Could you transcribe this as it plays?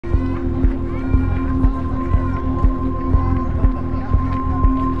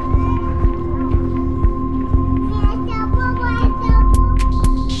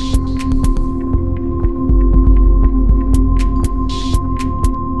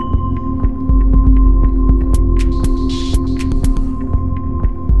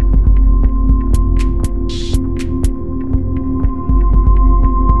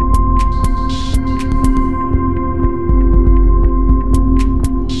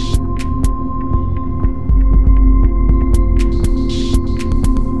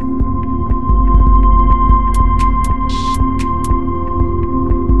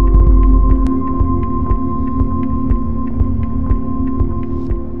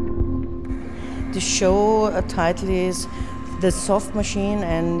The show title is The Soft Machine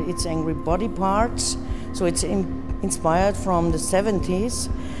and Its Angry Body Parts. So it's inspired from the 70s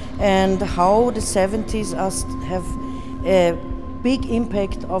and how the 70s have a big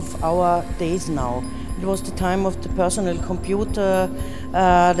impact of our days now. It was the time of the personal computer,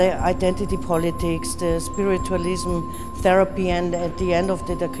 the identity politics, the spiritualism, therapy, and at the end of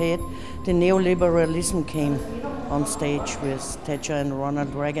the decade, the neoliberalism came on stage with Thatcher and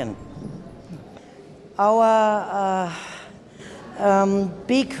Ronald Reagan. Our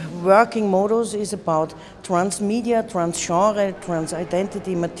big working modus is about transmedia, transgenre,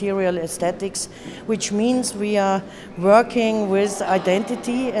 transidentity, material aesthetics, which means we are working with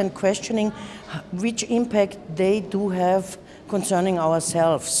identity and questioning which impact they do have concerning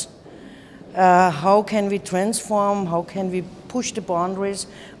ourselves. How can we transform, how can we push the boundaries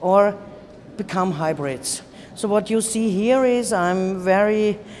or become hybrids? So what you see here is I'm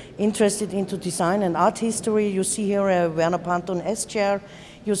very interested into design and art history. You see here a Werner Panton S-chair.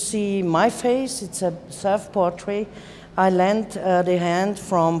 You see my face, it's a self-portrait. I lent the hand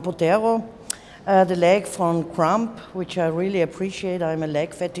from Botero, the leg from Crump, which I really appreciate. I'm a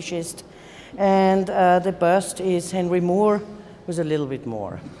leg fetishist. And the bust is Henry Moore with a little bit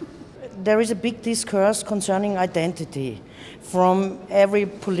more. There is a big discourse concerning identity. From every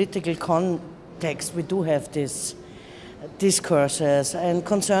political context, we do have these discourses. And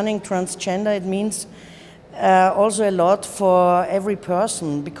concerning transgender, it means also a lot for every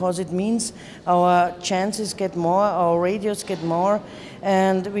person, because it means our chances get more, our radius get more,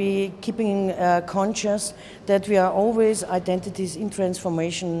 and we keeping conscious that we are always identities in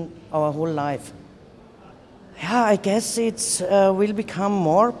transformation our whole life. Yeah, I guess it's will become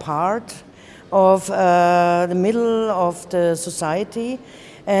more part of the middle of the society,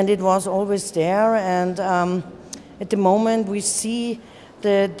 and it was always there. And at the moment, we see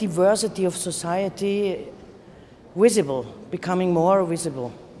the diversity of society visible, becoming more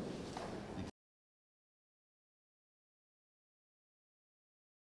visible.